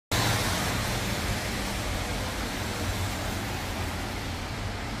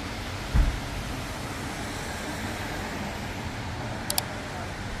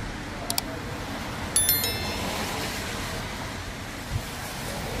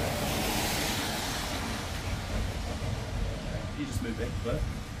Let's move back a bit.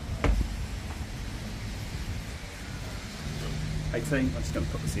 Hey team, I'm just going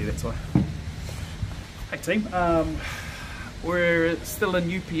to put this here, that's why. Hey team, we're still in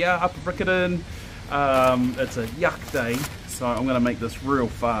UPR, up at Riccarton. It's a yuck day, so I'm going to make this real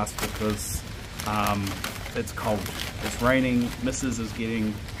fast because it's cold. It's raining, Mrs. is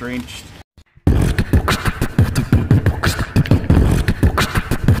getting drenched.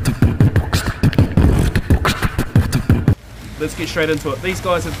 Let's get straight into it. These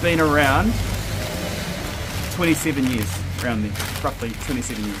guys have been around 27 years, around there, roughly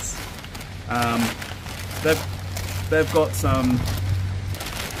 27 years. They've got some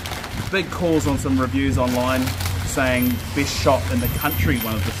big calls on some reviews online saying best shop in the country,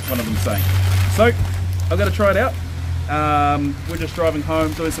 one of them saying. So I've got to try it out. We're just driving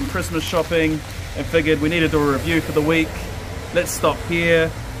home, doing some Christmas shopping, and figured we need to do a review for the week. Let's stop here.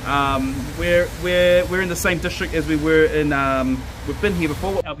 We're in the same district as we were in. We've been here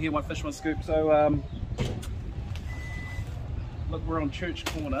before. Alby here, one fish, one scoop. So look, we're on Church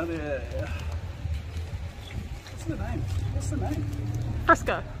Corner there. What's the name?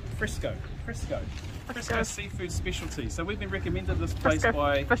 Frisco Seafood Specialty. So we've been recommended this place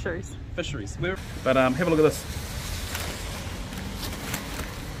by Fisheries. But have a look at this.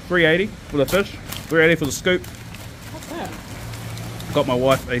 $3.80 for the fish, $3.80 for the scoop. What's that? Got my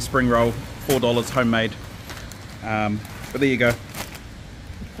wife a spring roll, $4 homemade. But there you go.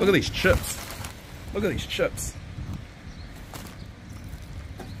 Look at these chips. Look at these chips.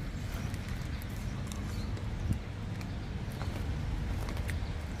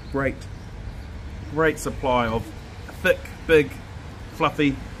 Great supply of thick, big,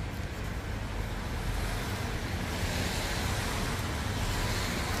 fluffy.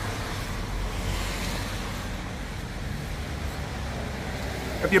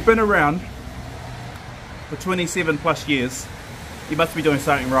 If you've been around for 27 plus years, you must be doing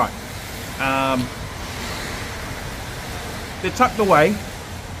something right. They're tucked away.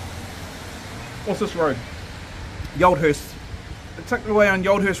 What's this road? Yoldhurst. They're tucked away on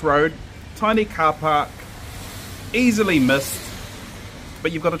Yoldhurst Road. Tiny car park, easily missed,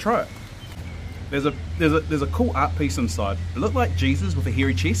 but you've got to try it. There's a cool art piece inside. It looked like Jesus with a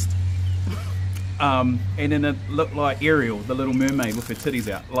hairy chest. And then it looked like Ariel, the Little Mermaid, with her titties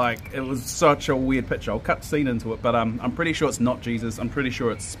out. Like, it was such a weird picture. I'll cut the scene into it, but I'm pretty sure it's not Jesus. I'm pretty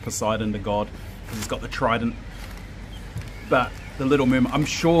sure it's Poseidon, the god, because he's got the trident. But the Little Mermaid, I'm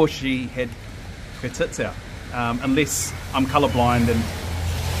sure she had her tits out, unless I'm colorblind and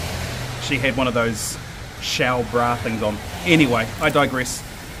she had one of those shell bra things on. Anyway, I digress.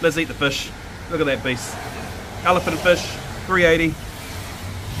 Let's eat the fish. Look at that beast. Elephant fish, $3.80.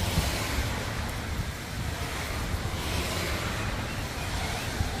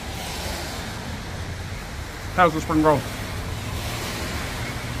 How's the spring roll?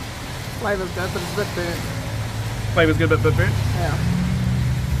 Flavor's good, but it's a bit burnt. Flavor's good, but a bit burnt? Yeah.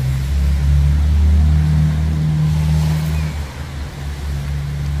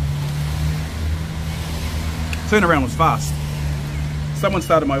 Turnaround was fast. Someone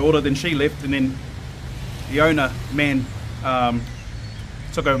started my order, then she left, and then the owner, man,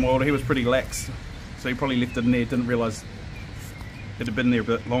 took over my order. He was pretty lax, so he probably left it in there, didn't realise it had been there a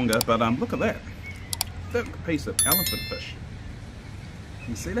bit longer. But look at that. That piece of elephant fish. Can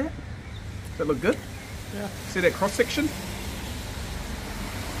you see that? Does that look good? Yeah. See that cross section?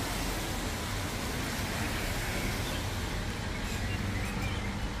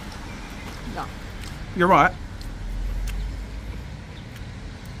 No. You're right.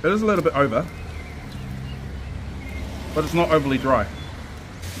 It is a little bit over, but it's not overly dry.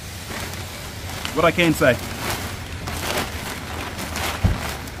 What I can say,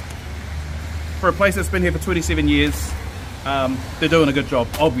 for a place that's been here for 27 years, they're doing a good job,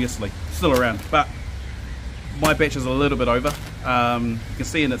 obviously, still around, but my batch is a little bit over. You can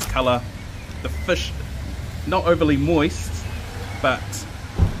see in its colour, the fish, not overly moist, but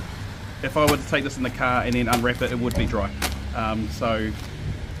if I were to take this in the car and then unwrap it, it would be dry. So,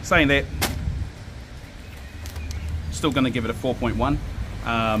 saying that, still going to give it a 4.1.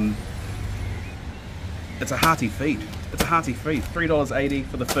 It's a hearty feed. It's a hearty feed. $3.80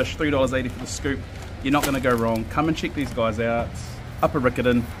 for the fish, $3.80 for the scoop. You're not going to go wrong. Come and check these guys out. Up at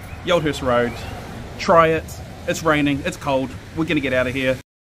Riccarton, Yoldhurst Road. Try it. It's raining. It's cold. We're going to get out of here.